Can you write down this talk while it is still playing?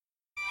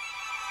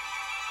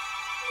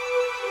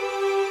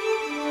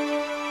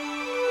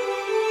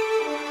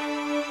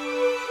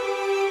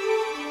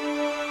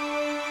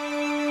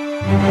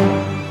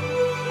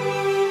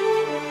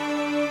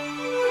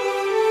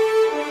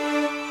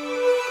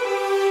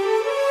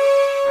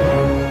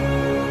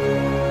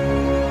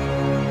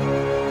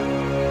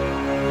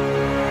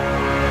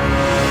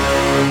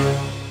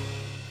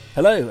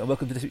Hello and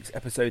welcome to this week's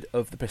episode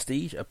of The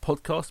Prestige, a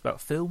podcast about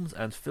films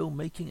and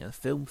filmmaking and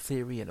film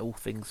theory and all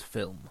things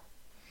film.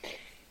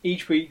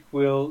 Each week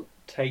we'll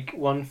take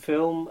one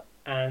film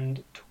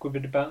and talk a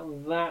bit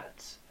about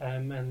that,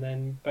 and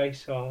then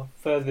base our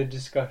further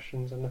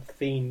discussions on a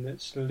theme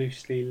that's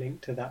loosely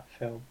linked to that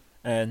film.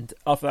 And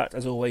after that,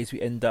 as always,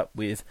 we end up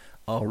with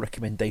our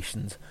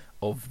recommendations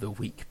of the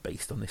week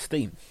based on this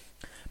theme.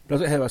 But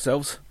as we hear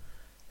ourselves,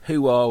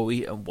 who are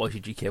we and why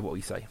should you care what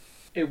we say?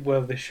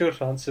 Well, the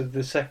short answer to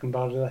the second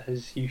part of that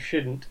is you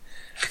shouldn't.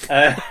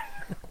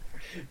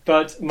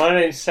 But my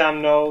name's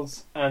Sam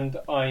Knowles, and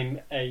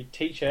I'm a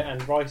teacher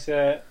and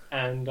writer,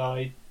 and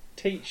I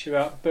teach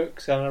about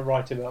books and I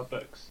write about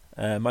books.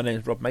 My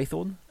name is Rob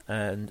Maythorne,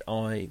 and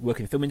I work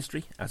in the film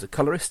industry as a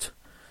colourist,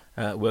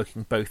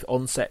 working both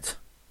on set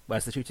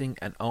as the shooting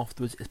and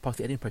afterwards as part of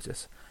the editing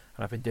process.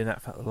 And I've been doing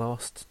that for the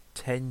last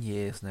 10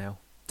 years now.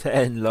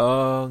 10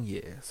 long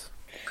years.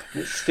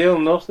 It's still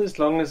not as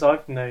long as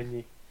I've known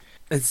you.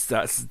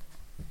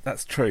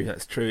 That's true.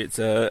 It's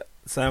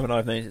Sam and I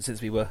have known it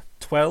since we were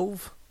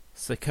 12,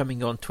 so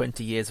coming on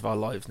 20 years of our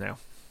lives now.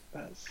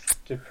 That's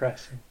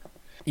depressing.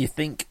 You'd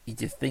think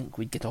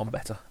we'd get on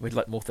better. We'd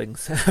like more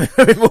things,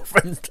 with more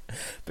friends,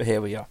 but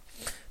here we are.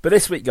 But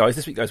this week,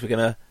 guys, we're going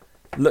to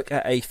look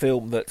at a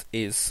film that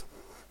is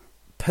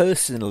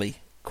personally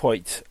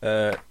quite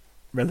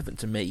relevant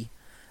to me,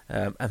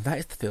 and that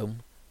is the film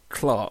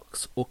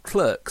CLERKS, or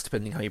CLERKS,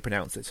 depending how you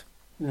pronounce it.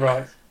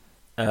 Right.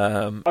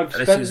 I've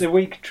spent the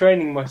week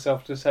training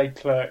myself to say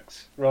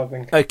CLERKS rather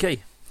than...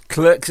 Okay,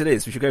 CLERKS it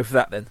is. We should go for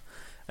that then.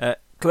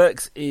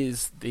 CLERKS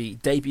is the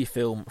debut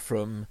film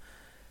from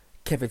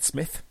Kevin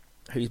Smith,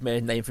 who's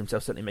made a name for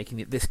himself, certainly making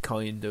it this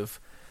kind of,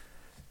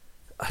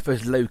 I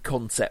suppose,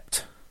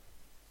 low-concept,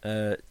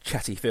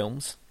 chatty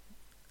films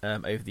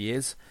over the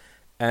years.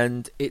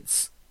 And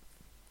it's,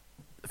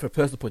 from a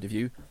personal point of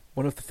view,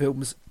 one of the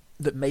films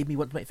that made me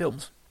want to make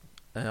films.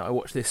 I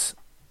watched this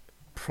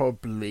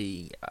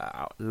probably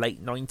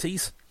late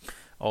 90s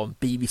on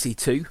BBC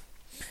Two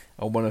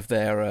on one of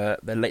their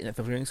late night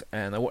film viewings,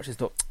 and I watched this and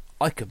thought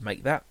I could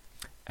make that,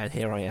 and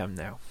here I am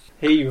now.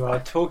 Here you are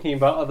talking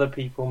about other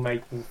people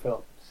making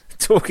films.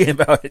 Talking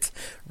about it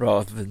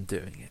rather than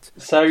doing it.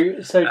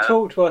 So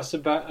talk to us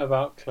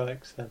about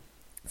CLERKS then.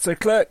 So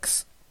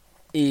CLERKS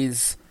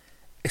is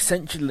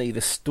essentially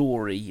the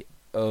story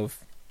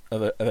of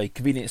a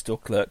convenience store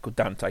clerk called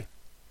Dante,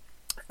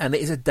 and it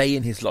is a day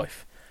in his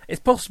life. It's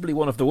possibly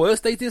one of the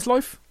worst days in his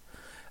life,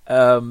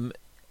 in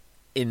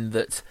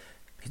that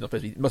he's not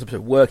supposed to be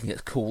working,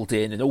 it's called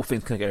in, and all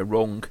things can go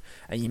wrong,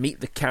 and you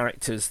meet the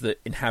characters that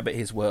inhabit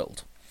his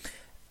world.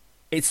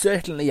 It's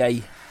certainly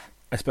I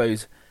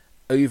suppose,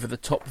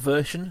 over-the-top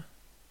version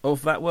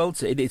of that world,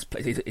 so it's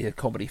a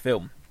comedy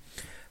film.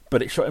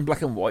 But it's shot in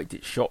black and white,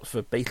 it's shot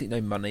for basically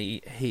no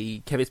money.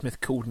 Kevin Smith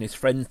called in his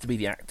friends to be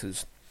the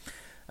actors.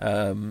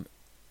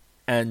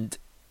 And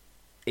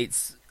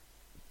it's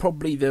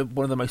probably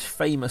one of the most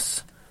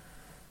famous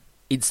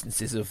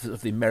instances of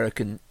the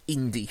American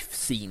indie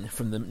scene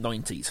from the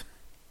 90s.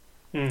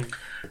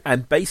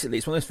 And basically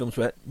it's one of those films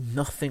where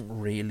nothing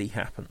really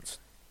happens.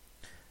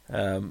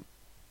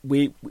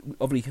 We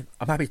obviously,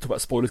 I'm happy to talk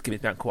about spoilers, given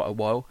it's been out quite a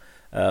while,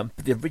 but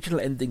the original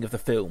ending of the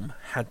film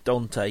had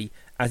Dante,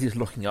 as he was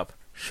looking up,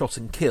 shot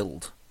and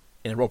killed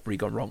in a robbery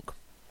gone wrong.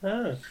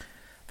 Oh.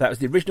 That was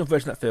the original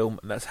version of that film,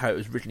 and that's how it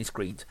was originally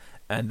screened.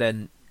 And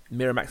then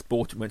Miramax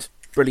bought it and went,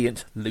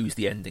 brilliant, lose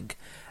the ending.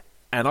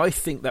 And I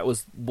think that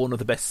was one of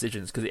the best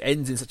decisions, because it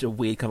ends in such a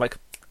weird kind of like,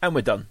 and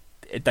we're done,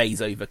 a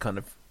day's over kind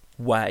of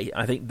way.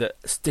 I think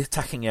that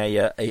tacking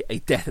a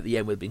death at the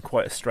end would have been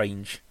quite a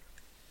strange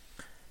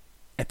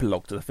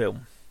epilogue to the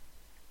film.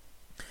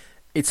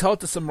 It's hard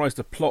to summarise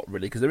the plot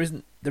really, because there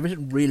isn't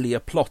really a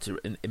plot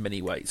in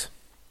many ways.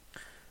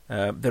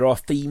 There are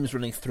themes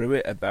running through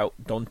it about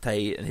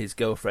Dante and his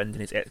girlfriend and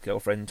his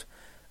ex-girlfriend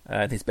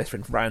and his best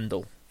friend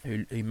Randall,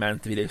 who manned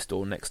the video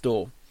store next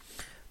door.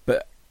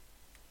 But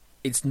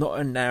it's not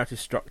a narrative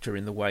structure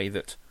in the way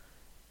that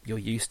you're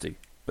used to.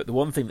 But the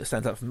one thing that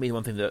stands out for me, the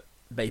one thing that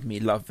made me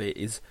love it,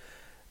 is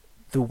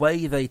the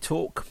way they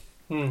talk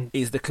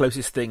is the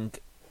closest thing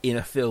in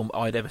a film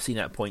I'd ever seen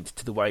at a point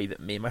to the way that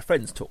me and my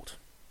friends talked.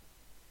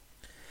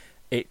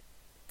 It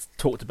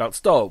talked about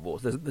Star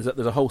Wars. There's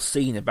a whole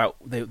scene about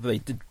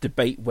they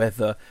debate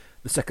whether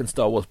the second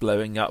Star Wars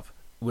blowing up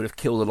would have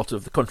killed a lot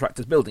of the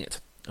contractors building it,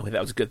 and whether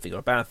that was a good thing or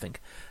a bad thing.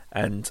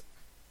 And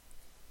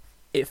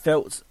it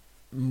felt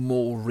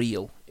more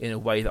real in a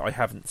way that I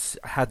hadn't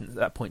at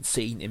that point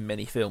seen in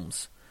many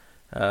films,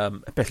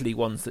 especially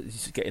ones that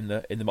you get in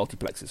the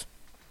multiplexes.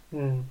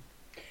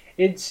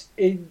 It's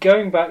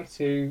going back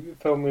to a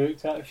film we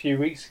looked at a few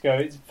weeks ago.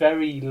 It's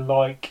very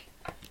like,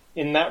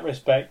 in that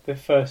respect, the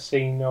first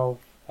scene of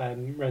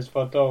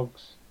Reservoir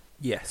Dogs.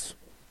 Yes,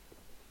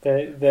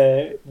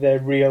 their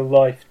real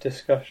life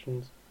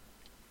discussions.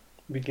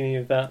 Beginning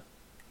of that,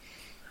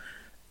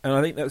 and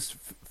I think that's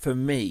for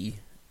me.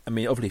 I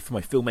mean, obviously, for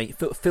my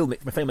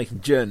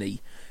filmmaking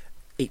journey,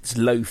 it's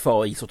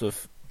lo-fi sort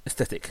of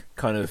aesthetic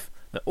kind of.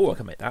 Oh, I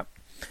can make that.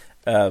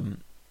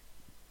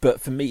 But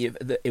for me,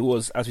 it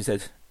was, as we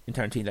said in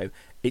Tarantino,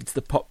 it's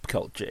the pop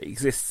culture. It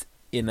exists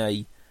in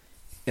a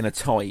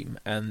time,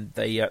 and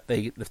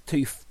the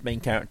two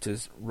main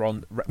characters,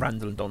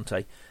 Randall and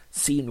Dante,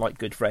 seem like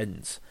good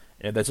friends.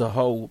 There's a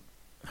whole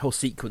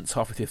sequence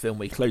halfway through the film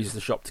where he closes the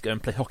shop to go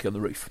and play hockey on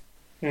the roof,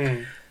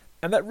 and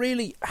that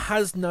really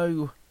has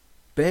no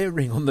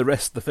bearing on the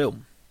rest of the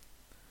film.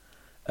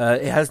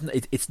 It has.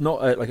 It's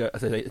not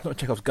it's not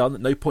Chekhov's gun.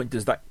 At no point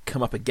does that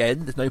come up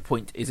again. There's no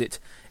point is it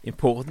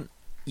important.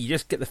 You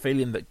just get the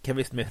feeling that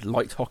Kevin Smith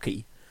liked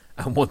hockey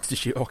and wanted to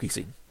shoot a hockey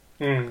scene.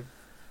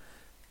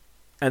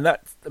 And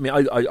that, I mean,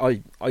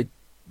 I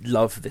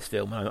love this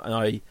film, and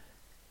I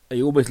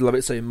almost love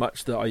it so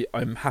much that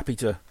I'm happy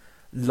to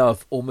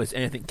love almost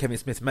anything Kevin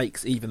Smith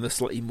makes, even the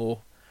slightly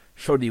more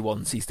shoddy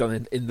ones he's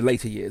done in the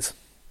later years.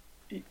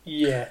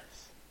 Yes.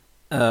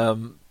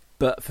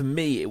 But for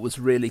me, it was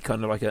really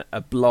kind of like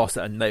a blast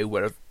out of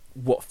nowhere of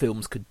what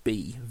films could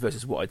be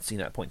versus what I'd seen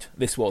at that point.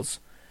 This was,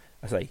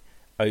 I say,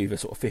 over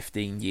sort of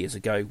 15 years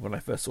ago when I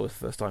first saw it the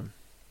first time.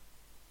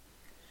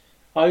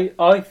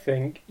 I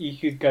think you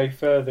could go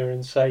further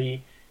and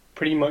say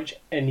pretty much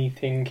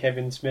anything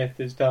Kevin Smith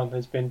has done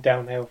has been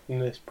downhill from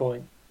this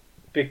point,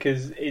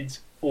 because it's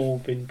all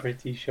been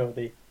pretty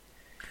shoddy.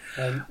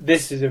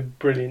 This is a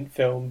brilliant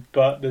film,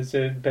 but there's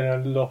been a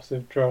lot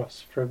of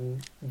dross from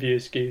View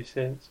Askew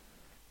since.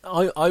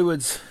 I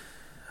would...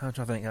 I'm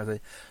trying to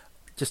think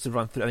just to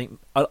run through, I think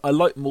I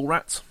like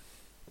Mallrats.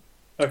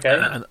 Okay.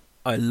 And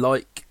I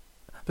like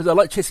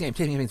Chasing Amy.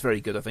 Chasing Amy is very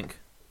good, I think.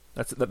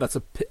 That's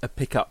a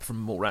pick up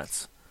from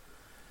Mallrats.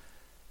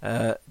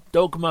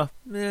 Dogma,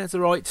 it's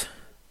alright.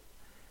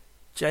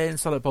 Jay and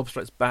Silent Bob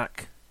Strikes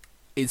Back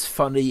is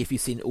funny if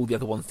you've seen all the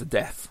other ones to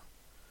death,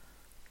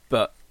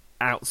 but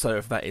outside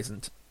of that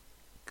isn't.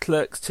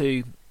 Clerks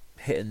 2,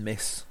 hit and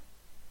miss.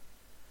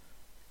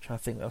 I'm trying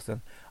to think what else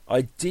then.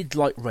 I did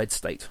like Red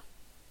State.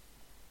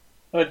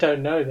 I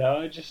don't know that.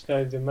 I just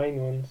know the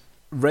main ones.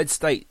 Red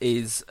State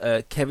is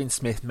Kevin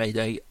Smith made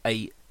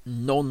a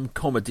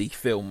non-comedy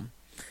film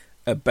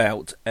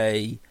about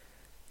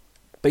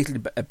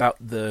basically about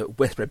the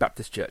Westbury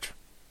Baptist Church.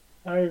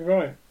 Oh,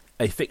 right.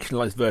 A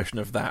fictionalized version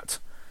of that,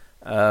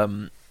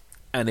 and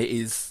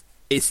it's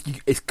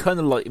kind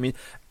of like, I mean,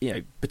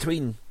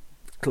 between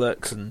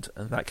Clerks and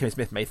that, Kevin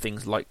Smith made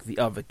things like The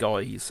Other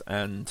Guys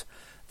and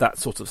that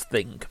sort of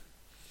thing,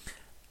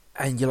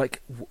 and you're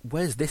like,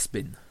 where's this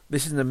been?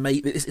 This is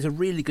This is a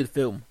really good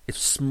film. It's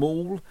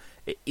small.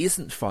 It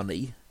isn't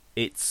funny.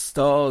 It's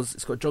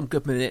got John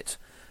Goodman in it,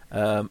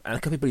 and a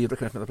couple of people you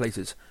recognise from other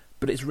places.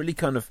 But it's really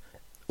kind of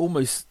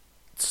almost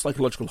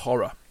psychological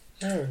horror.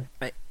 Oh.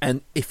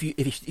 And if you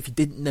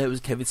didn't know it was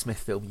a Kevin Smith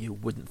film, you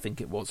wouldn't think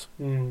it was.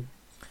 And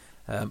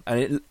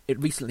it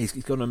recently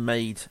he's gone and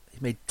made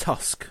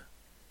Tusk.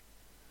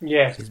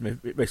 Yes. His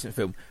recent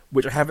film,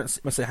 which I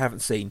haven't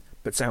seen,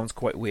 but sounds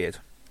quite weird.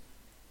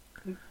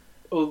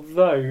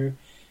 Although,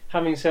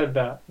 having said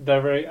that,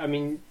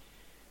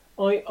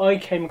 I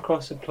came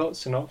across a plot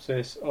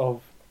synopsis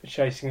of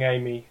Chasing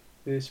Amy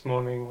this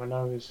morning when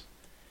I was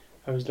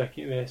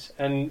looking at this,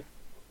 and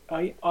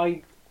I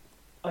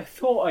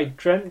thought I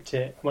dreamt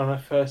it when I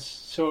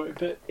first saw it,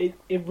 but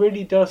it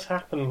really does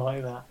happen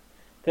like that.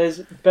 There's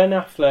Ben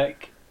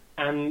Affleck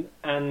and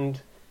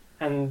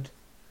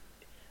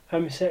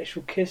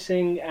homosexual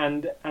kissing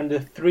and a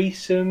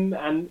threesome,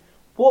 and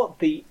what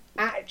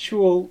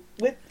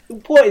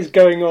is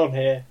going on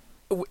here?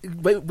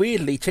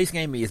 Weirdly, Chasing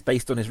Amy is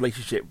based on his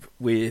relationship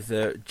with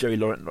Joey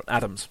Lauren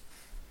Adams.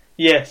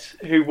 Yes,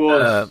 who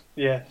was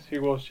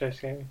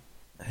Chasing Amy.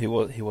 He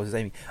was his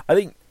Amy. I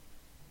think.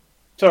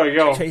 Sorry,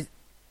 go on.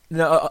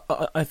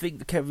 I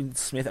think Kevin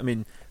Smith. I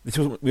mean, we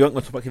aren't going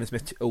to talk about Kevin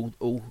Smith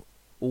all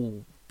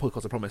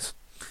podcasts, I promise.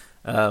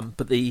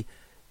 But the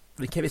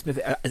Kevin Smith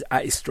is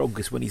at his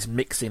strongest when he's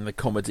mixing the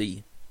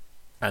comedy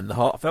and the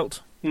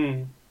heartfelt.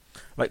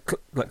 Like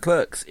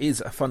Clerks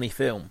is a funny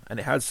film, and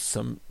it has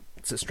some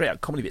straight out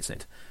comedy bits in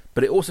it,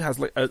 but it also has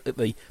like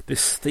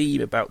this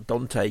theme about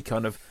Dante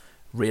kind of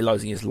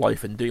realising his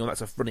life and doing all that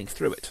stuff running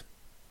through it.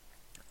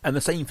 And the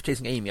same for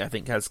Chasing Amy, I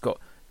think, has got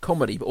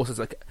comedy, but also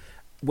like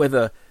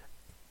whether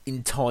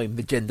in time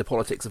the gender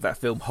politics of that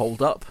film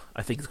hold up,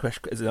 I think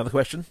is another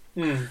question.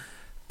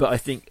 But I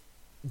think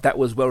that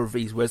was well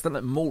reviewed, whereas then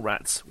like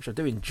Mallrats, which I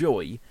do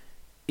enjoy,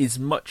 is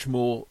much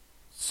more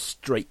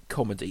straight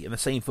comedy, and the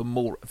same for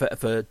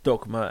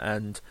Dogma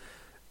and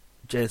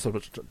Jay and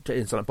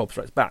Silent Bob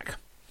Strikes Back,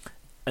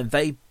 and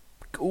they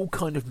all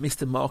kind of missed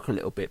the mark a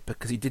little bit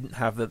because he didn't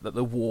have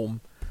the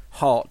warm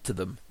heart to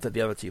them that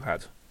the other two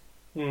had.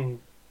 But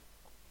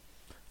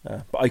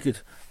I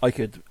could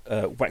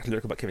wax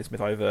lyrical about Kevin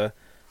Smith.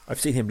 I've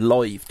seen him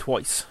live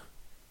twice,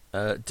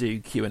 do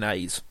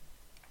Q&As,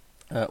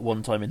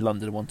 one time in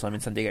London and one time in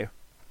San Diego,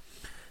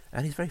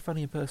 and he's very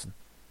funny in person.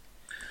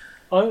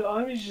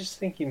 I was just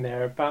thinking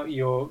there about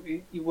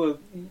you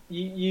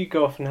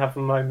go off and have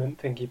a moment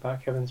thinking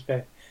about Kevin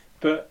Smith,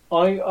 but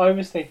I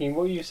was thinking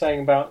what you were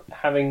saying about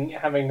having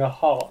a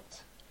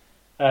heart,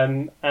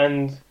 and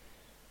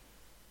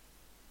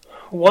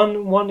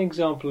One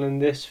example in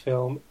this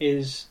film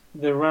is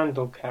the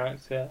Randall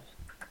character.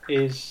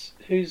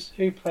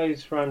 Who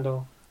plays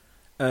Randall?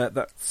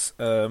 That's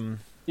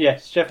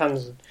Yes, Jeff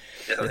Anderson.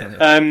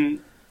 yeah.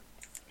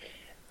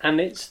 And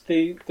it's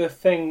the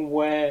thing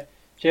where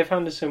Jeff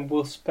Anderson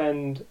will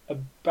spend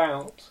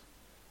about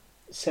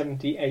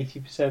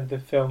 70-80% of the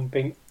film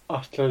being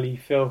utterly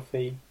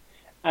filthy,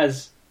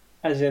 as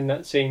in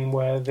that scene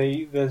where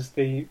there's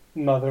the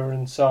mother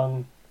and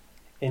son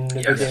in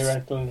the video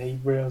rental and he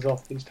reels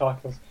off these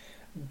titles.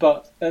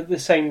 But at the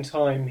same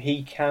time,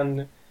 he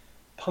can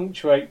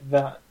punctuate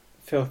that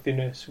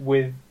filthiness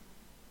with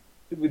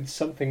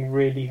something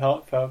really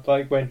heartfelt,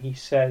 like when he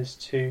says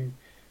to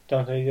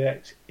Dante's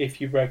ex,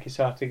 "If you break his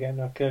heart again,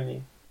 I'll kill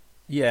you."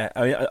 Yeah,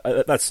 I mean,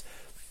 that's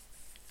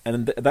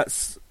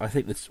I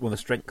think that's one of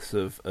the strengths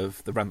of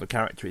the Randall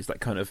character is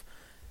that kind of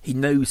he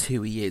knows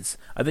who he is.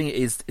 I think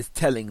it's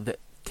telling that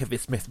Kevin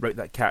Smith wrote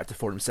that character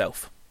for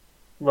himself,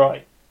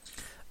 right?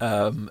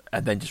 And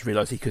then just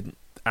realised he couldn't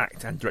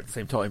act and direct at the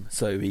same time,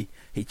 so he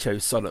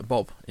chose Silent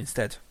Bob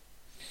instead.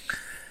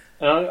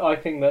 And I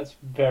think that's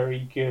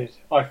very good.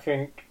 I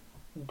think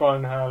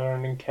Brian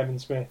Halloran and Kevin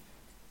Smith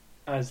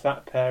as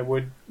that pair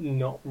would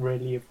not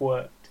really have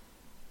worked.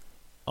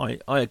 I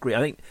agree. I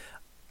think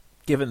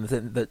given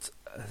that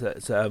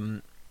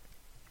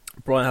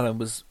Brian Allen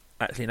was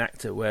actually an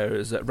actor,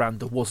 whereas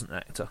Randall wasn't an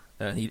actor,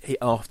 and he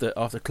after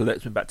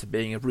CLERKS went back to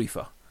being a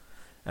roofer,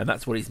 and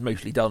that's what he's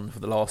mostly done for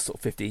the last sort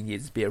of 15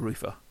 years, is be a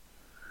roofer.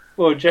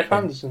 Well, Jeff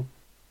Anderson.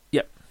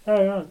 Yep.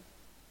 Oh, right.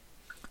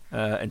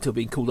 Until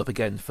being called up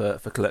again for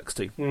CLERKS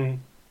 2. Mm.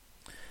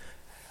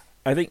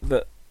 I think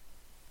that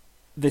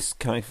this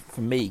kind of,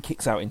 for me,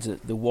 kicks out into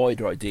the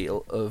wider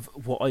ideal of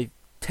what I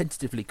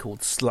tentatively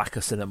called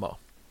slacker cinema.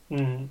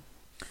 Mm.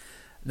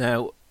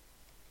 Now,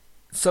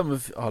 some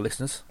of our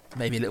listeners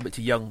may be a little bit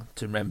too young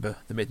to remember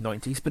the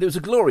mid-90s, but it was a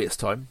glorious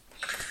time.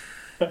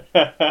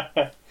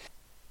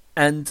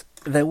 And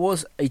there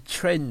was a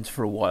trend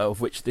for a while, of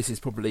which this is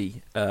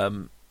probably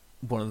one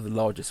of the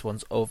largest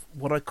ones, of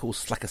what I call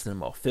slacker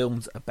cinema,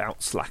 films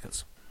about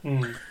slackers.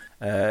 Mm.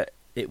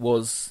 It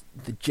was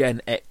the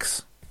Gen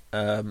X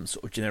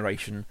sort of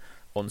generation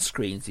on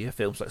screens. You have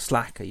films like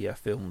Slacker, you have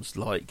films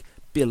like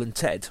Bill and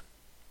Ted,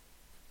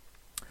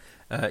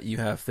 you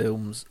have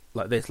films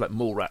like this, like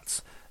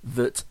Mallrats,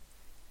 that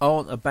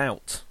aren't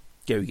about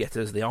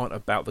go-getters, they aren't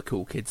about the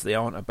cool kids, they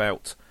aren't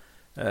about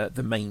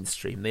the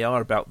mainstream, they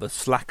are about the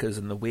slackers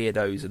and the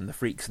weirdos and the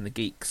freaks and the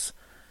geeks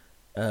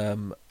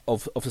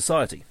of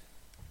society.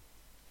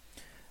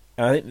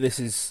 And I think this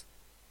is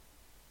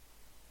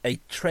a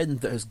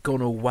trend that has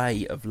gone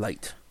away of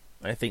late.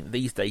 I think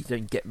these days you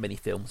don't get many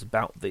films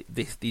about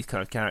these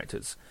kind of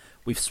characters.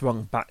 We've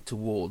swung back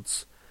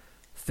towards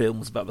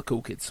films about the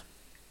cool kids.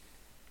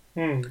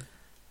 Mm.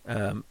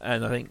 And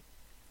I think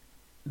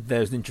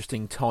there's an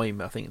interesting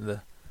time, I think,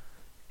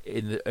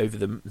 over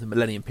the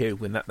millennium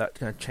period when that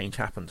kind of change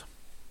happened.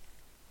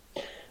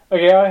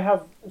 Okay, I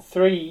have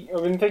three.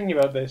 I've been thinking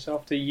about this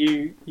after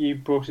you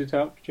brought it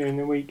up during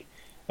the week.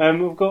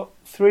 We've got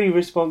three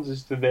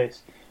responses to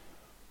this.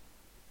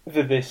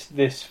 For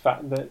this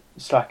fact that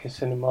slacker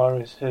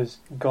cinema has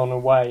gone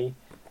away,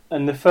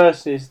 and the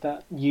first is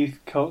that youth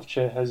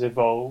culture has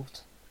evolved,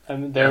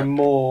 and there's a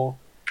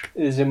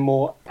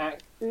more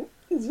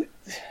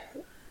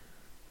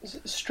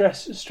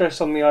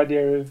stress on the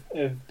idea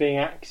of being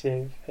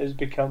active has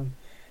become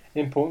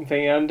an important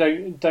thing.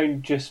 And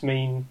don't just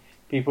mean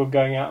people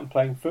going out and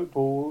playing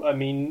football. I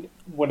mean,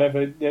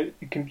 whatever, the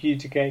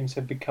computer games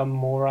have become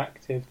more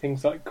active.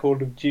 Things like Call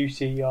of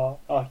Duty are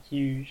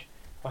huge,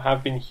 or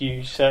have been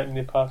huge,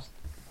 certainly the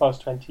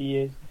past 20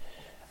 years.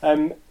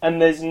 And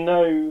there's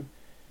no...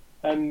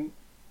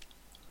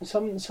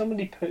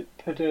 somebody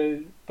put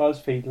a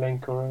BuzzFeed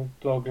link or a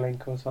blog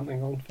link or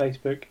something on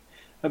Facebook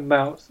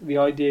about the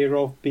idea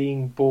of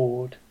being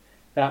bored,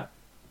 that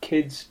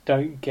kids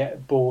don't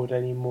get bored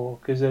anymore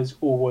because there's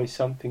always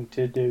something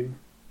to do.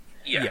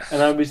 Yes.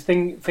 And I was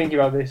thinking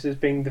about this as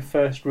being the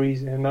first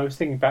reason, and I was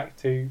thinking back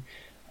to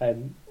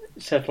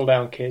Settle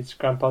Down Kids.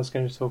 Grandpa's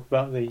going to talk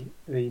about the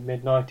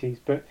mid-90s,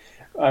 but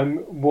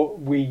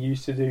what we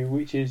used to do,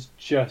 which is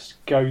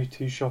just go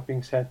to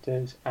shopping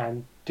centres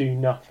and do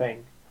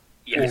nothing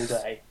all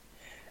day.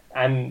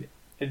 And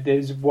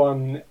there's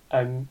one...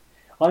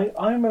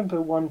 I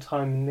remember one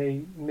time in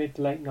the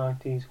mid-late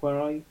 90s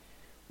where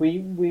we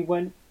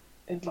went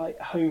like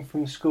home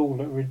from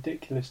school at a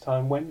ridiculous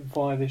time, went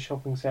via the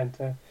shopping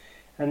centre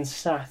and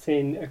sat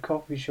in a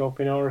coffee shop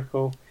in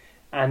Oracle,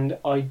 and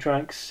I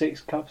drank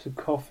 6 cups of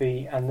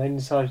coffee and then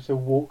decided to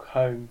walk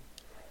home.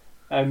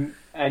 And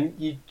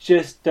you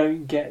just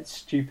don't get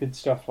stupid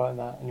stuff like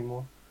that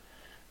anymore.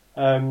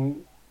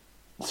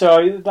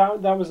 So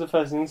that was the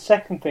first thing. The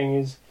second thing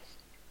is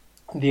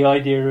the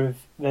idea of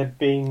there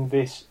being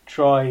this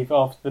drive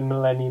after the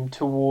millennium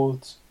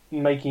towards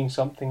making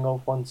something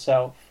of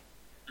oneself.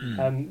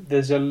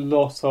 There's a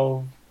lot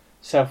of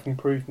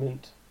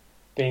self-improvement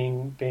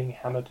being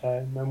hammered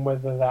home, and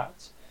whether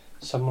that's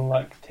someone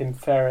like Tim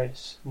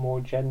Ferriss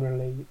more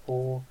generally,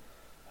 or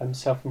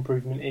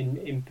self-improvement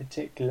in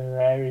particular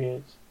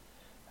areas.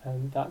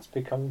 And that's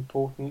become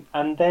important.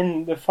 And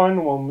then the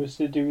final one was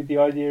to do with the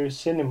idea of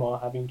cinema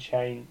having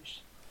changed.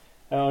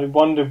 I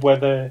wondered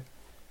whether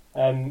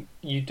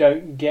you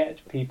don't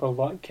get people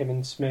like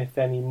Kevin Smith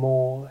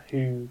anymore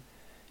who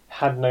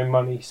had no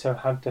money, so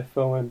had to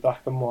film in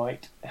black and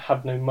white,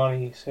 had no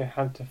money, so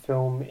had to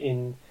film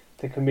in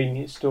the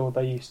convenience store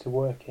they used to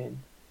work in.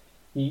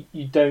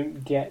 You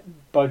don't get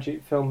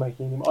budget filmmaking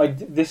anymore.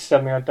 This is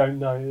something I don't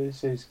know.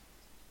 This is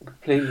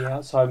completely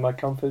outside my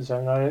comfort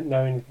zone. I don't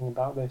know anything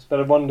about this, but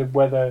I wondered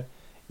whether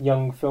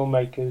young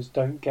filmmakers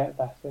don't get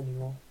that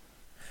anymore.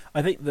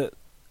 I think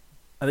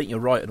you're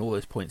right on all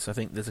those points. I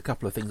think there's a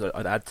couple of things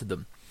I'd add to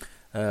them.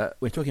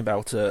 We're talking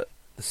about the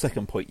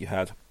second point you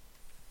had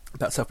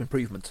about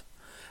self-improvement.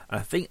 And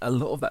I think a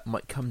lot of that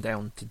might come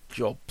down to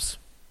jobs.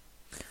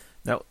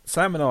 Now,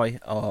 Sam and I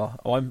are...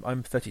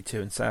 I'm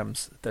 32 and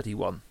Sam's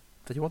 31.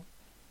 31?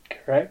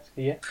 Correct,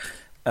 yeah.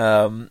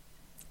 And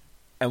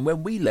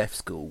when we left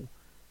school,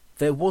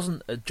 there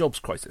wasn't a jobs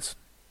crisis.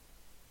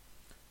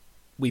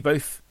 We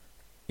both,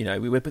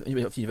 we went to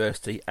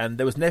university, and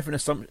there was never an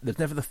assumption. There's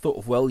never the thought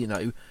of, well,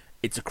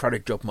 it's a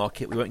crowded job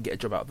market. We won't get a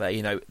job out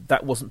there.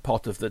 That wasn't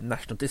part of the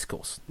national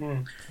discourse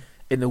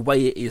in the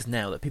way it is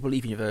now. That people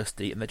leave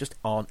university and there just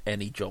aren't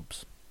any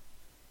jobs.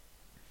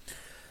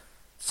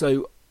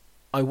 So,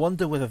 I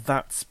wonder whether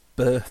that's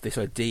birthed this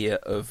idea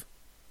of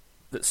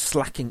that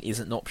slacking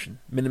isn't an option.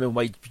 Minimum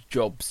wage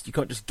jobs. You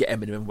can't just get a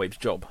minimum wage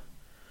job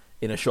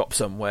in a shop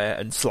somewhere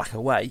and slack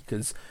away,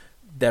 because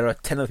there are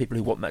 10 other people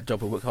who want that job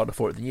who work harder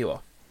for it than you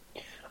are.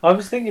 I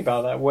was thinking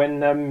about that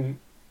when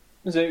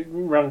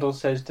Randall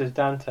says to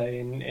Dante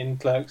in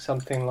Clerks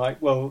something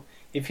like, well,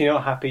 if you're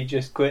not happy,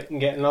 just quit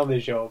and get another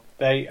job.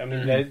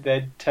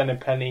 They're 10 a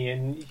penny,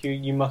 and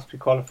you must be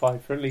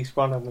qualified for at least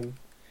one of them,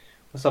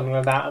 or something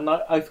like that. And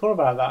I thought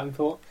about that and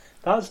thought,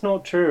 that's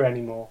not true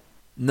anymore.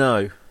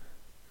 No.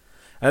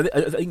 I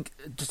think,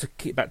 just to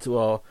keep back to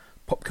our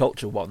pop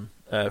culture one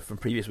from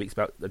previous weeks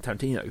about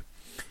Tarantino,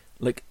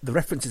 like, the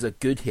references are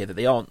good here, that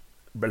they aren't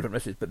relevant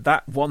references, but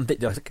that one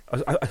bit, I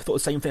thought the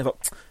same thing. I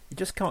thought,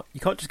 you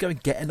can't just go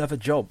and get another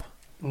job.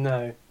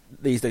 No.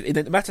 These days,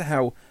 no matter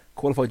how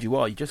qualified you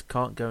are, you just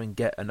can't go and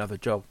get another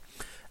job.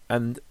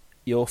 And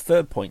your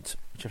third point,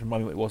 which I have to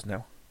remind me what it was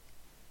now.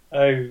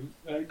 I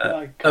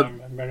can't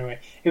remember anyway.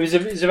 It was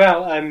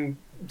about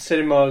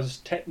cinema's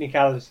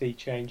technicality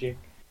changing.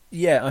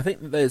 Yeah, I think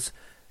that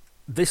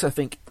this I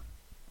think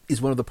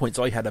is one of the points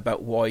I had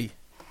about why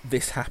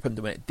this happened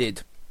when it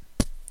did.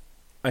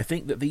 I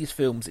think that these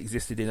films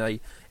existed in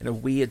a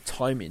weird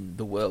time in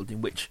the world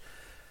in which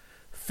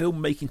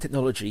filmmaking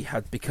technology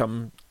had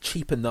become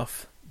cheap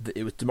enough that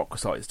it was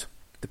democratized,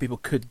 that people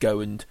could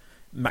go and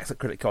max out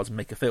credit cards and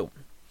make a film.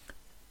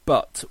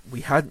 But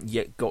we hadn't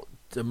yet got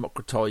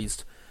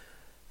democratized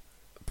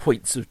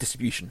points of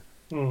distribution,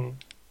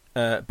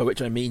 by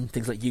which I mean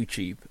things like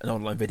YouTube and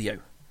online video.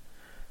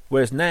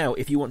 Whereas now,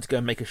 if you want to go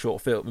and make a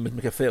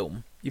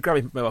film, you grab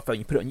your mobile phone,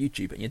 you put it on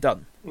YouTube, and you're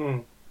done.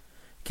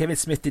 Kevin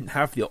Smith didn't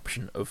have the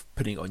option of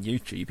putting it on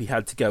YouTube. He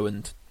had to go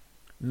and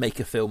make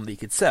a film that he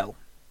could sell.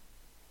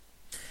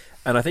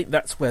 And I think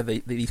that's where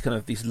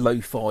these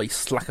lo-fi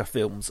slacker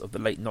films of the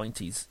late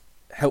 90s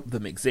helped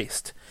them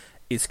exist,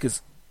 is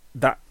because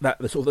that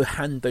the sort of the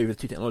handover of the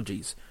two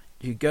technologies.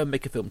 You could go and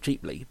make a film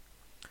cheaply,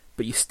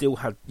 but you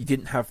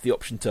didn't have the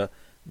option to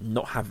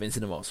not have it in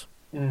cinemas.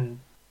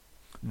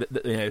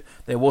 There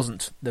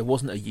wasn't a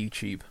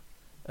YouTube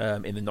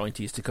in the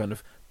 90s to kind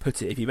of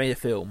put it. If you made a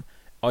film,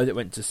 either it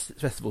went to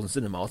festivals and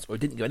cinemas or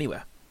it didn't go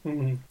anywhere.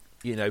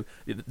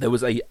 There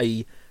was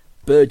a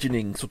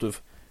burgeoning sort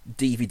of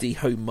DVD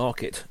home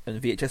market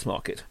and VHS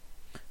market,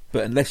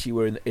 but unless you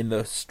were in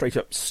the straight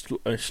up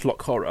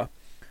schlock horror,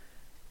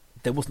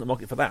 there wasn't a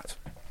market for that.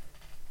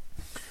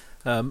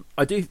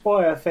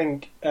 Why I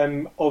think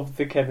of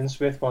the Kevin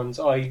Smith ones,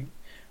 I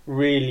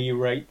really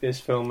rate this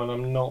film, and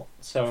I'm not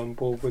so on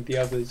board with the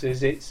others,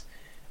 is it's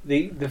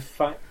the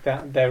fact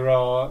that there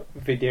are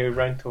video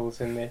rentals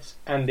in this,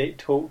 and it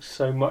talks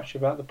so much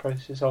about the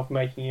process of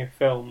making a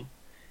film,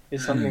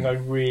 is something I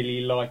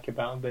really like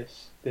about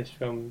this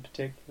film in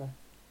particular.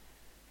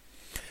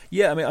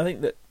 Yeah, I mean, I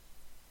think that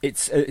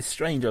it's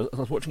strange. I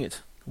was watching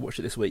it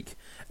this week,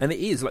 and it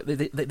is like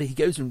he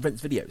goes and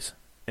rents videos.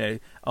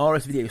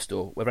 RS Video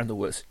Store, where Randall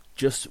works,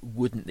 just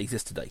wouldn't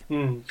exist today.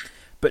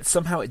 But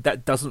somehow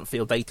that doesn't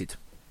feel dated.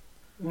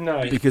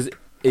 No, because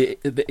we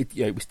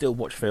still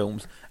watch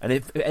films, and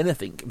if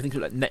anything, if we think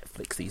about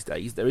Netflix these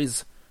days,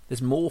 there's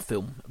more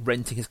film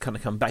renting has kind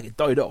of come back. It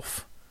died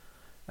off,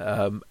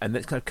 and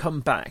it's kind of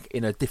come back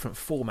in a different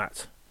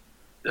format.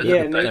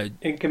 In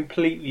a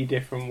completely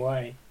different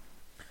way.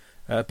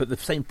 But the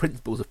same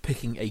principles of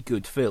picking a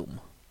good film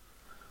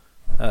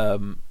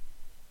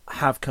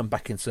have come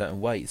back in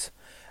certain ways.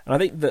 And I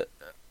think that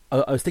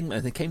I was thinking,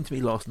 and it came to me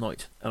last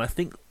night, and I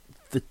think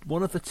that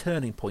one of the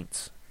turning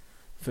points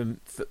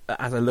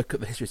as I look at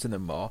the history of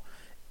cinema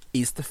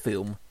is the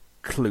film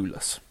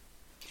Clueless.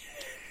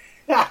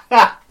 Now,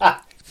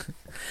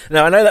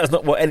 I know that's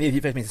not what any of you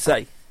expect me to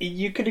say.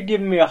 You could have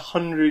given me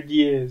 100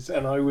 years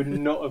and I would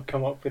not have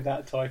come up with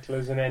that title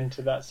as an end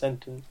to that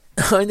sentence.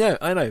 I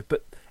know.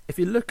 But if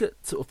you look at,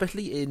 sort of,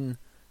 especially in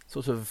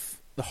sort of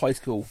the high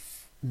school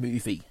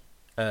movie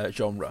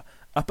genre,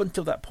 up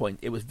until that point,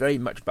 it was very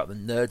much about the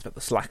nerds, about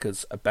the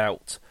slackers,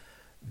 about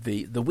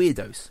the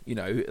weirdos. You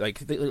know, like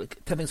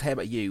 10 Things I Hate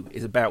About You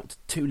is about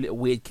two little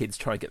weird kids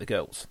trying to get the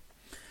girls.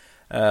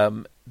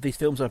 These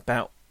films are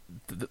about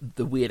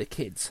the weirder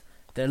kids.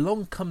 Then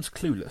along comes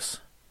Clueless,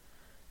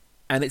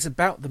 and it's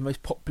about the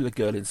most popular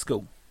girl in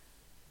school.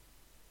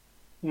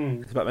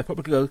 It's about my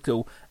popular girl in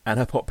school and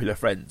her popular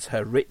friends,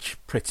 her rich,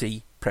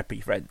 pretty,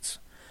 preppy friends.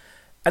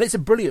 And it's a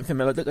brilliant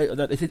film.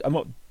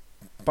 I'm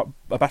not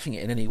bashing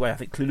it in any way. I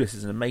think Clueless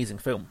is an amazing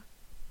film.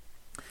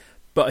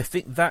 But I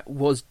think that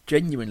was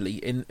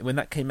genuinely, when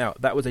that came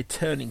out, that was a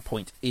turning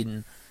point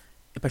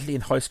especially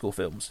in high school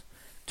films,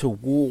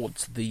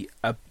 towards the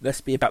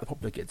let's be about the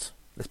popular kids.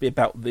 Let's be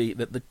about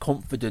the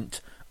confident,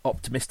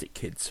 optimistic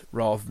kids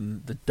rather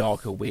than the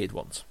darker, weird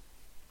ones.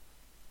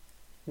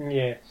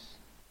 Yes.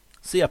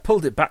 See, I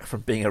pulled it back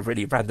from being a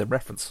really random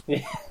reference.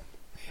 Yeah.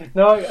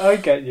 No, I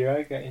get you.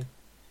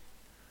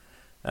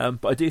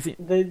 But I do think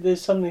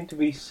there's something to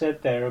be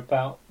said there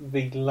about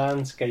the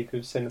landscape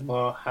of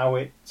cinema, how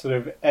it sort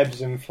of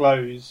ebbs and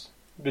flows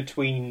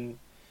between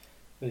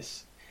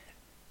this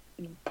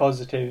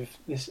positive,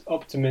 this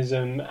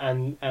optimism,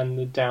 and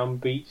the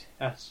downbeat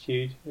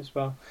attitude as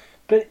well.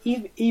 But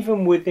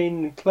even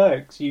within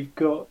Clerks, you've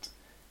got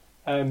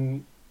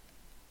Dante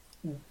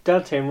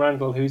and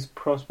Randall, whose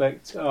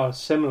prospects are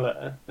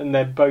similar, and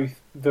they're both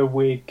the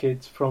weird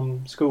kids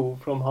from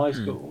high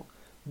school.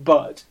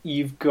 But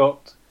you've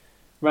got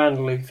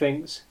Randall, who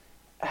thinks,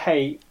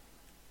 "Hey,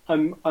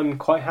 I'm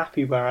quite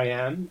happy where I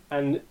am,"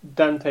 and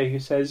Dante, who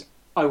says,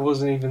 "I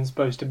wasn't even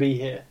supposed to be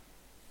here,"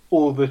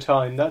 all the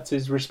time. That's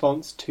his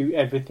response to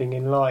everything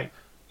in life.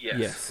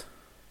 Yes.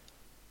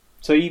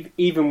 So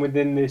even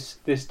within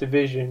this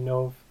division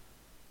of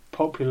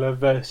popular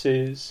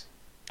versus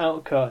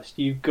outcast,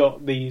 you've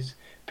got these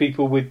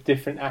people with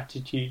different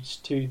attitudes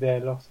to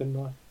their lot in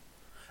life.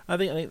 I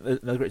think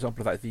another great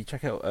example of that, if you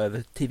check out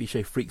the TV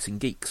show Freaks and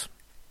Geeks,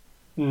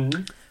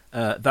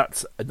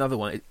 that's another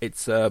one. It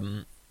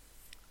stars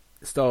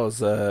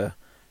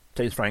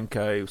James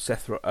Franco,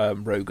 Seth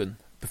Rogen,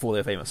 before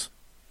they're famous,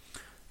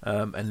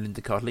 and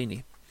Linda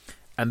Cardellini.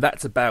 And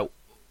that's about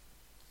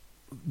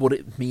what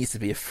it means to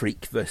be a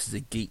freak versus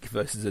a geek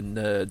versus a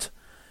nerd,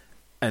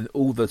 and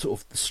all the sort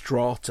of the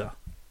strata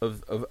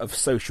of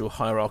social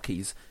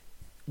hierarchies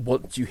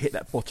once you hit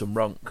that bottom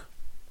rung.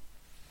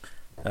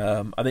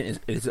 I think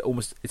it's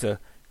kind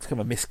of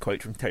a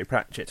misquote from Terry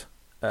Pratchett,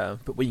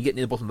 but when you get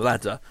near the bottom of the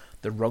ladder,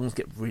 the rungs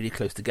get really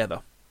close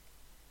together.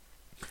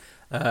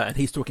 And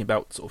he's talking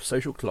about sort of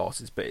social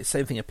classes, but the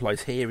same thing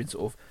applies here in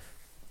sort of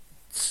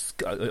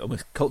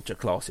almost culture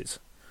classes.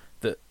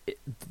 That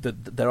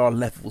there are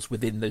levels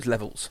within those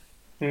levels.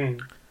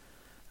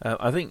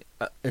 I think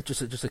it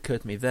just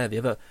occurred to me there.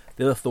 The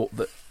other thought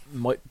that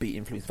might be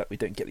influenced, in fact we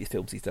don't get these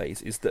films these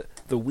days, is that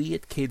the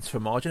weird kids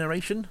from our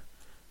generation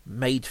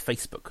made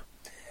Facebook.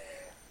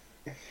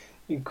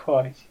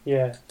 Quite,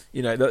 yeah.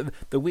 You know,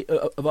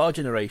 the of our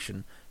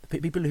generation,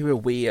 the people who are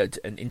weird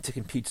and into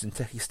computers and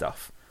techie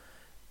stuff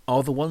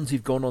are the ones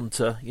who've gone on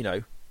to, you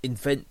know,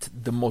 invent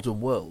the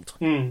modern world.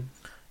 You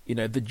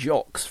know, the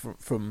jocks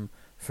from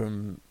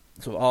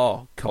sort of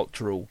our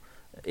cultural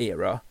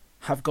era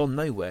have gone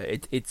nowhere.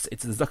 It's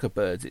the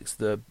Zuckerbergs, it's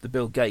the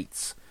Bill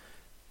Gates,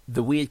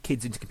 the weird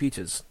kids into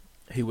computers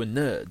who were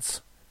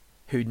nerds,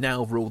 who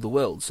now rule the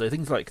world. So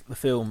things like the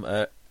film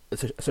A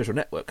Social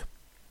Network,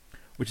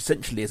 which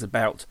essentially is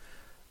about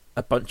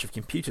a bunch of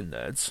computer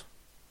nerds,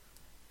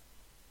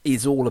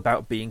 is all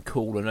about being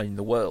cool and owning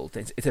the world.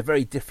 It's a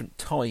very different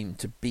time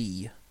to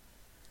be,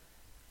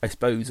 I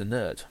suppose, a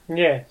nerd.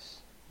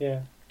 Yes,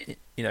 yeah.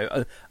 You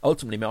know,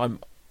 ultimately, I'm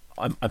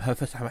her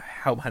first time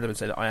how hand up and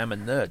say that I am a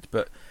nerd,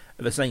 but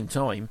at the same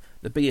time,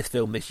 the biggest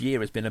film this year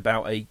has been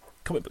about a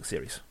comic book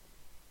series.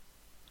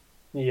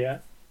 Yeah.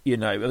 You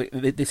know,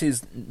 this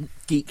is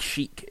geek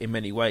chic in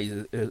many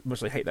ways, as much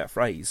as I hate that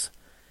phrase,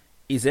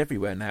 is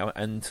everywhere now,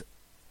 and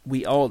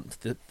we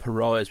aren't the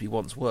pariahs we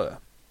once were.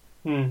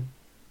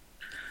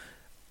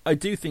 I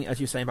do think, as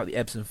you're saying about the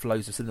ebbs and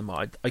flows of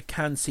cinema, I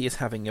can see us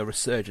having a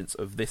resurgence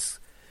of this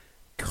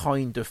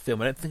kind of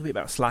film. I don't think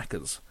about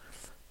slackers,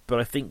 but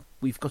I think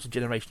we've got a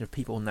generation of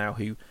people now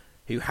who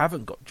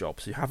haven't got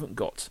jobs, who haven't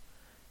got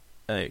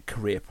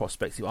career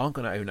prospects, who aren't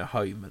going to own a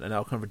home, and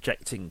are kind of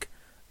rejecting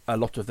a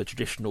lot of the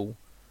traditional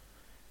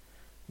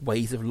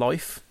ways of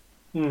life.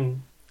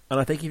 And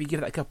I think if you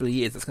give that a couple of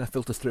years, that's going to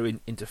filter through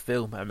into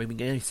film. I mean, we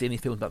can see any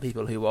films about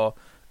people who are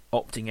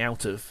opting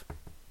out of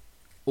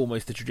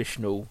almost the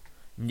traditional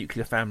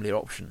nuclear family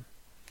option,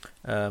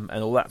 and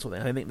all that sort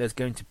of thing. I think there's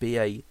going to be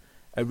a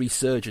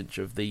resurgence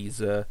of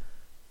these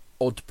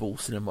oddball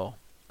cinema,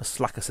 a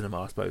slacker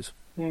cinema, I suppose.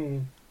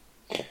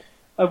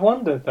 I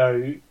wonder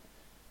though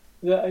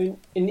that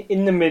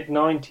in the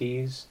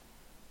mid-90s,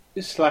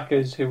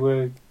 slackers who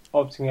were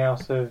opting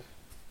out of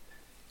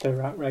the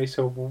rat race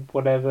or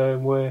whatever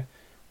were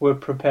were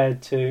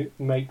prepared to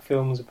make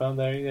films about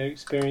their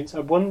experience. I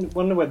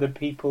wonder whether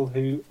people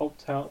who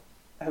opt out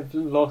have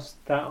lost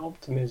that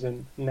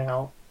optimism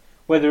now.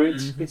 Whether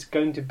it's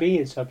going to be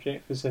a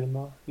subject for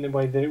cinema in the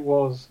way that it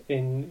was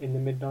in the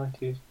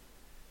mid-90s.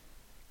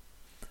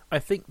 I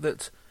think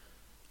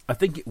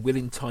it will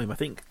in time. I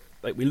think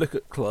like we look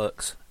at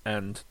Clerks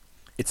and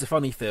it's a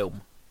funny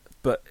film,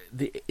 but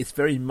it's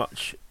very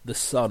much the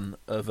son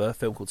of a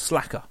film called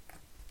Slacker,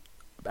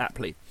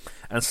 aptly.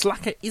 And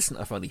Slacker isn't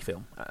a funny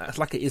film.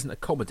 Slacker isn't a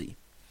comedy.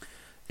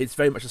 It's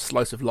very much a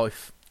slice of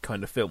life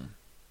kind of film.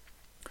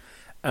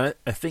 And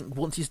I think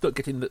once you start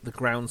getting the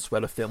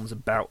groundswell of films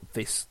about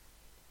this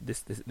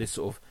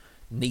sort of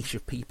niche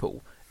of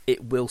people,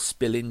 it will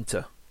spill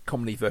into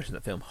comedy versions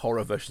of that film,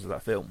 horror versions of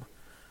that film.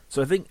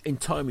 So I think in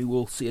time we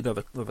will see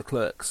another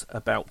Clerks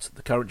about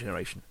the current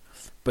generation,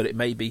 but it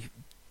may be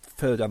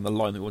further down the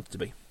line than we want it to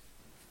be.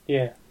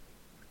 Yeah.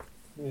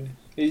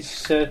 It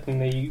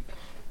certainly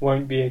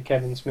won't be a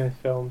Kevin Smith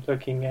film,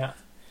 looking at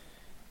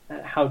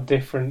how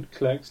different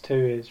Clerks 2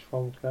 is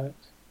from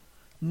Clerks.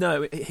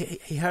 No,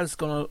 he has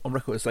gone on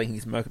record as saying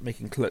he's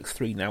making Clerks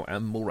 3 now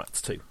and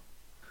Mallrats 2.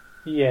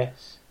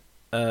 Yes.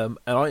 And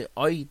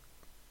I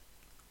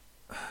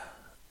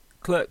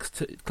Clerks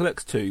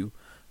 2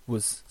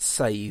 was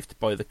saved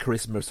by the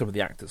charisma of some of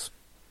the actors.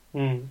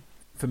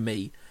 For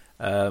me,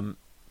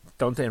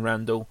 Dante and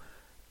Randall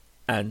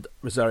and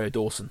Rosario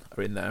Dawson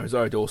are in there.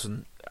 Rosario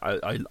Dawson,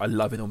 I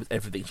love in almost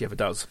everything she ever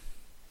does,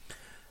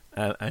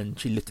 and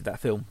she lifted that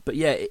film. But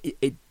yeah,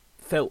 it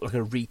felt like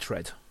a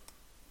retread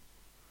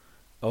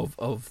of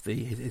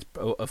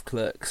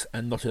Clerks,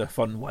 and not in a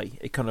fun way.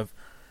 It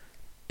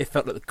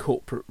felt like the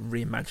corporate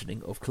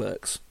reimagining of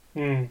Clerks.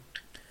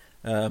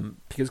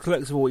 Because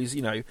Clerks have always,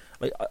 like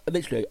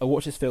literally, I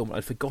watched this film and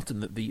I'd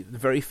forgotten that the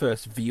very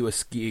first viewer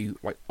skew,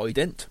 like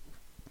ident,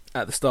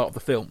 at the start of the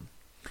film,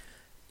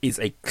 is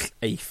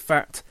a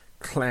fat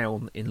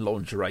clown in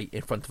lingerie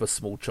in front of a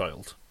small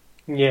child.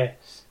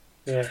 Yes,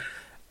 yeah.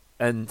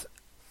 And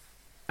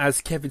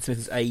as Kevin Smith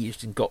has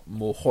aged and got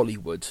more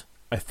Hollywood,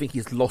 I think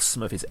he's lost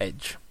some of his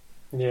edge.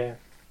 Yeah.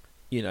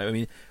 I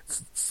mean,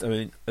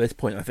 at this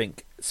point, I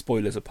think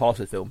spoilers are part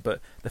of the film, but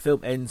the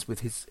film ends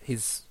with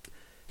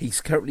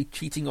he's currently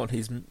cheating on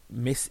his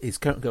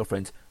current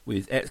girlfriend with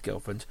his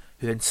ex-girlfriend,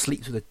 who then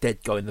sleeps with a dead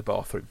guy in the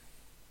bathroom.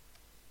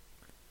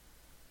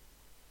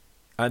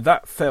 And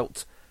that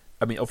felt,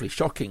 obviously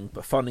shocking,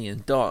 but funny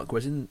and dark.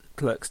 Whereas in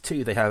Clerks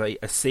 2, they have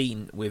a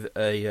scene with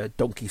a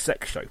donkey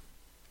sex show.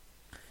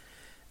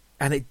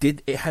 And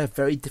it had a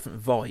very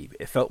different vibe.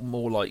 It felt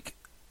more like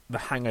the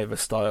Hangover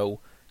style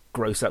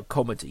gross out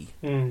comedy,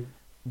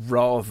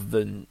 rather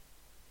than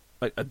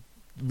like a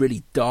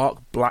really dark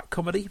black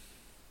comedy.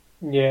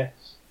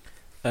 Yes.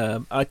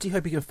 I do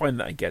hope you can find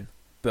that again,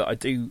 but I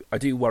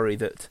do worry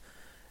that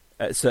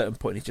at a certain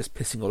point he's just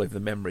pissing all over the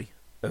memory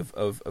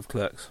of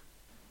Clerks.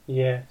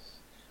 Yes,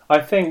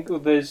 I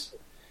think there's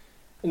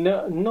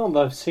not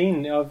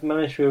that I've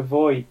managed to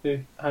avoid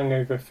the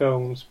Hangover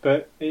films,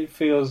 but it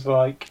feels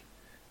like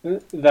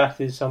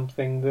that is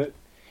something that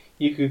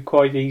you could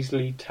quite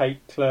easily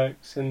take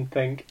Clerks and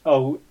think,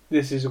 oh,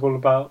 this is all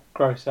about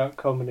gross out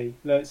comedy.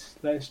 Let's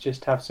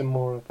just have some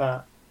more of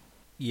that.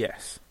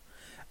 Yes,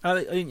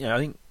 I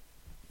think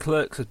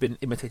Clerks has been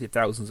imitated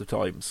thousands of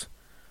times,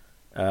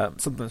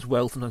 sometimes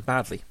well, sometimes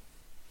badly.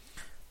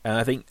 And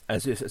I think,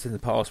 as in the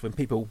past, when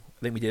people,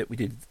 I think we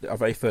did our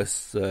very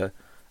first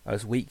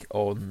week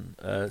on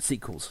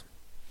sequels,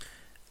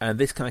 and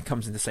this kind of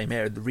comes in the same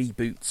area. The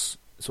reboots,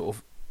 sort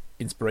of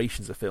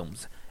inspirations of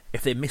films.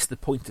 If they miss the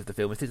point of the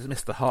film, if they just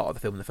miss the heart of the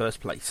film in the first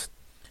place,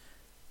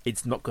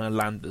 it's not going to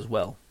land as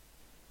well.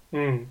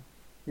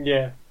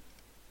 Yeah.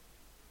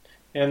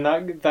 And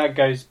that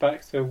goes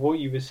back to what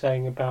you were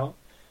saying about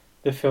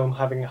the film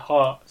having a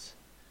heart,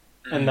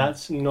 and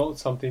that's not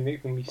something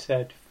that can be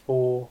said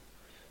for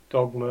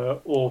Dogma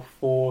or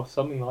for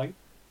something like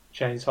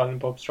Jay and Silent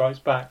Bob Strikes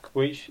Back,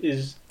 which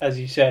is, as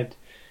you said,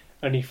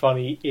 only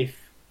funny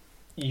if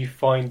you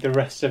find the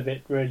rest of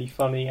it really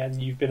funny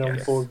and you've been on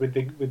board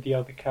with the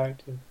other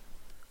characters.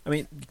 I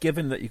mean,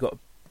 given that you've got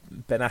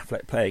Ben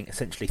Affleck playing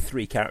essentially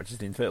 3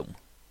 characters in film,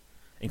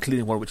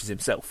 including one which is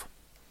himself,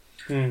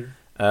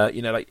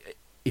 like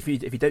if you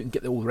don't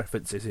get all the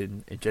references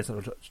in Jay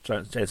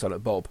and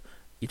Silent Bob,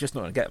 you're just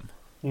not going to get them.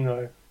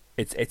 No,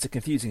 it's a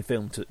confusing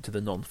film to the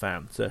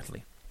non-fan,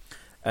 certainly.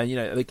 And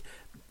like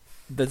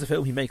there's a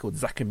film he made called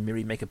Zack and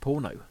Miri Make a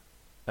Porno,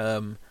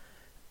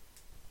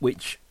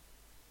 which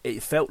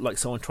it felt like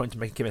someone trying to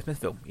make a Kevin Smith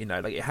film.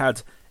 Like it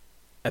had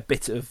a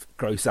bit of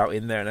gross out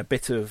in there and a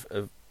bit of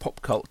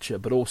pop culture,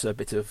 but also a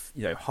bit of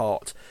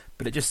heart.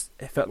 But it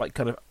felt like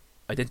kind of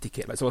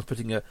identikit, like someone's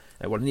putting I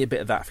need a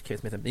bit of that for Kevin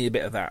Smith, I need a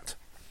bit of that.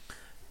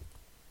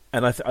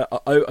 And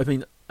I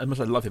mean, as much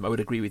as I love him, I would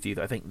agree with you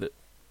that I think that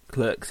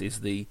Clerks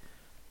is the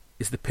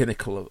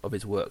pinnacle of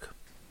his work.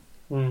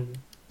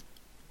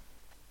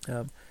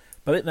 But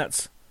I think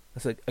that's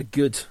a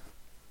good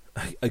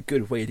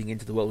wading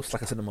into the world of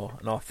Slacker cinema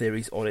and our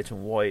theories on it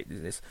and why it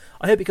is.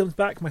 I hope it comes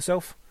back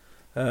myself,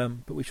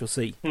 but we shall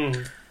see.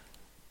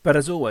 But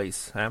as always,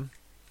 Sam,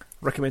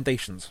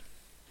 recommendations.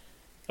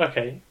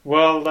 Okay,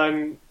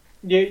 well,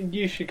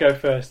 you should go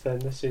first then.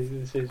 This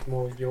is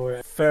more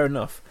your. Fair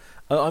enough.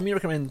 I'm going to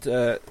recommend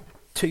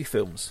 2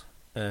 films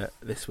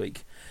this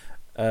week.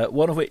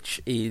 One of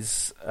which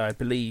is, I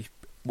believe,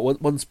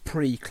 one's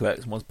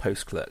pre-Clerks and one's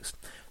post-Clerks.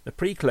 The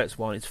pre-Clerks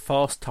one is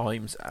Fast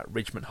Times at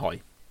Ridgemont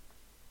High.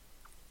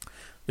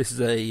 This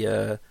is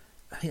I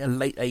think a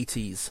late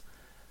 80s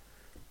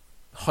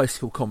high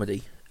school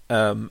comedy,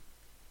 and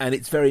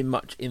it's very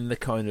much in the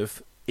kind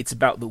of, it's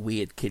about the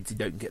weird kids who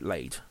don't get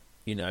laid.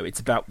 You know, it's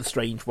about the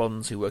strange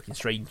ones who work in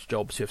strange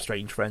jobs, who have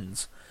strange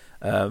friends,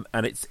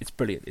 and it's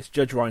brilliant. It's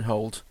Judge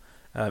Reinhold.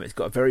 It's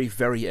got a very,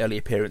 very early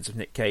appearance of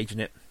Nick Cage in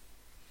it.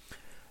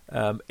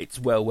 It's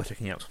well worth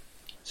checking out.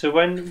 So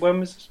when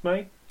was this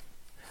made?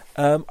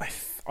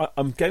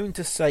 I'm going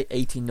to say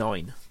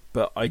 89,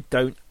 but I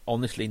don't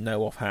honestly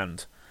know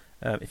offhand.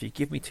 If you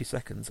give me 2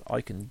 seconds,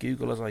 I can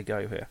Google as I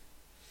go here.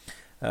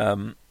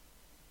 But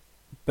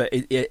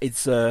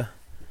it's a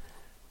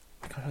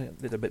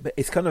little bit, but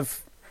it's kind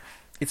of,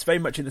 it's very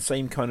much in the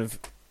same kind of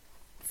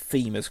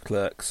theme as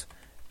Clerks.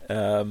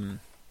 Ridgemont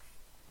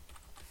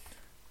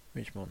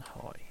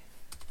High.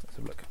 Let's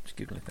have a look. I'm just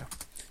googling it now.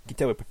 You can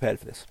tell we're prepared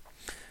for this.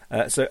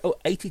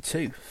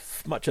 82,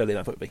 much earlier than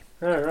I thought it'd be.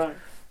 Oh, right.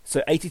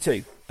 So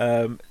 82,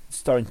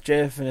 starring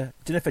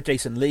Jennifer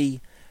Jason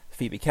Leigh,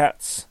 Phoebe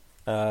Katz,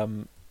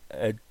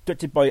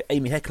 directed by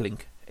Amy Heckerling,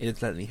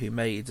 incidentally, who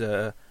made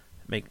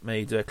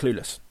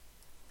Clueless,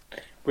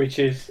 which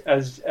is,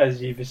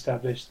 as you've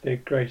established, the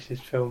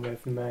greatest film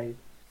ever made.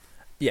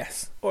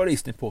 Yes, or at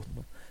least an important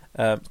one.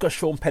 It's got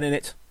Sean Penn in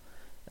it.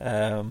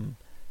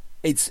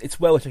 It's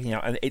well worth checking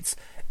out, and it's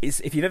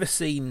if you've ever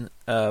seen,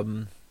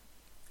 and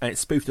it's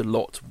spoofed a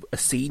lot, a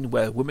scene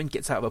where a woman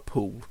gets out of a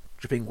pool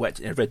dripping wet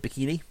in a red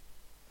bikini.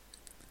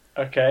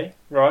 Okay,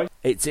 right.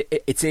 It's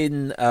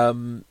in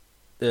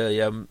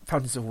the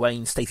Fountains of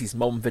Wayne, Stacey's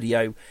mom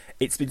video.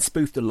 It's been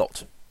spoofed a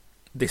lot,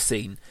 this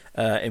scene,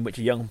 in which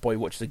a young boy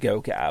watches a girl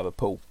get out of a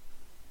pool.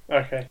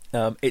 Okay.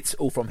 It's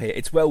all from here.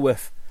 It's well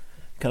worth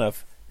kind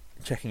of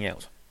checking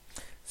out.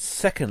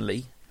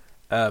 Secondly,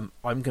 I'm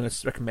going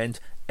to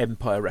recommend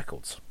Empire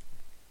Records.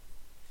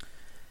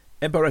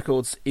 Empire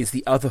Records is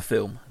the other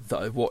film that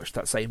I watched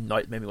that same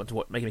night, made me want to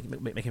watch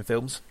making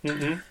films.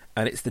 Mm-hmm.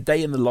 And it's the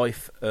day in the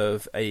life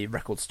of a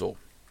record store.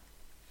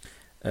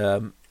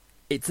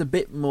 It's a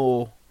bit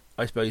more,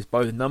 I suppose,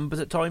 by the numbers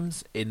at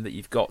times, in that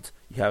you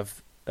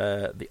have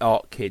the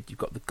art kid, you've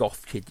got the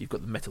goth kid, you've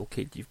got the metal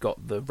kid, you've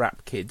got the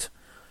rap kid.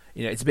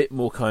 You know, it's a bit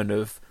more kind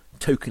of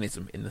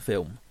tokenism in the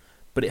film,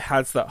 but it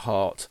has that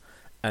heart,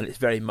 and it's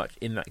very much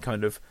in that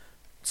kind of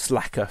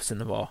slacker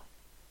cinema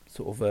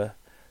sort of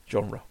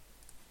genre.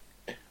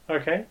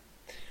 Okay.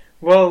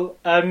 Well,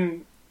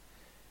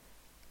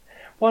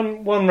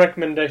 one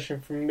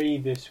recommendation from me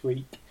this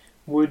week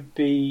would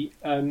be,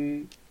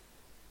 I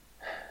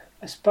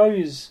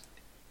suppose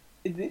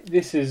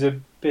this is a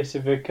bit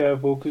of a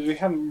curveball because we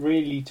haven't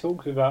really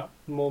talked about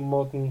more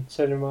modern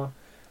cinema,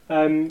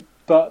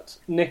 but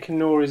Nick and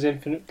Nora's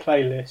Infinite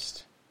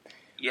Playlist,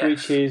 Yes.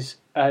 which is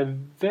a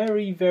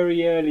very,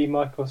 very early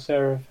Michael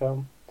Cera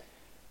film,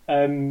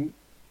 and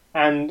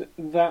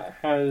that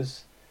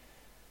has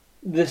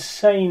the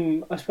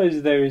same. I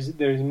suppose there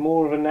is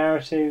more of a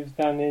narrative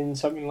than in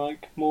something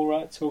like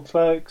Mallrats or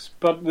Clerks,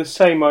 but the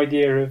same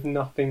idea of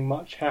nothing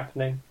much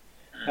happening.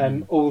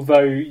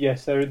 Although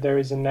yes, there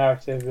is a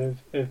narrative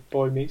of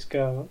boy meets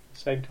girl at the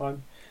same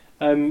time,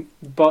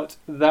 but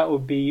that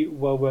would be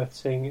well worth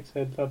seeing. It's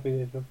a lovely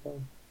little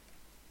film.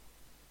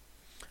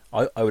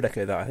 I would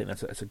echo that. I think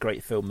that's a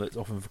great film that's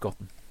often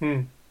forgotten.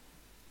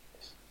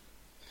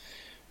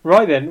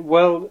 Right then,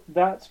 well,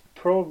 that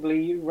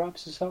probably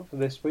wraps us up for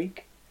this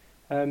week.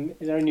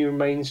 It only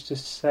remains to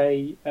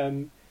say,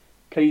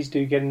 please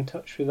do get in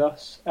touch with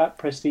us at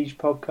Prestige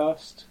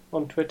Podcast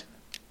on Twitter.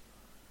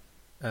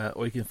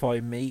 Or you can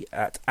find me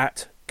at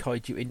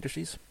Kaiju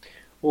Industries.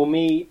 Or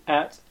me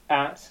at.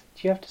 Do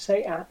you have to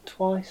say at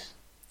twice?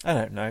 I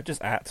don't know,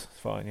 just at. It's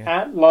fine,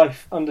 yeah. At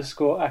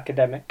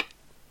life_academic.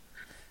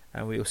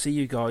 And we will see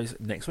you guys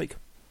next week.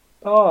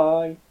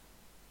 Bye.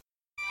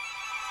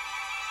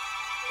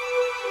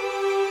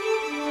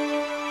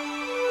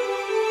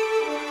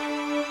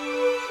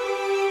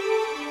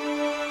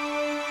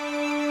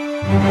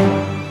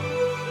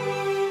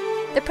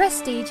 The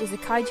Prestige is a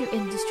Kaiju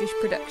Industries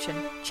production.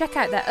 Check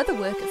out their other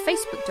work at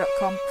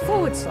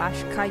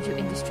facebook.com/Kaiju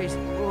Industries.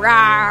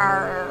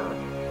 Rawr.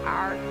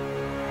 Arr.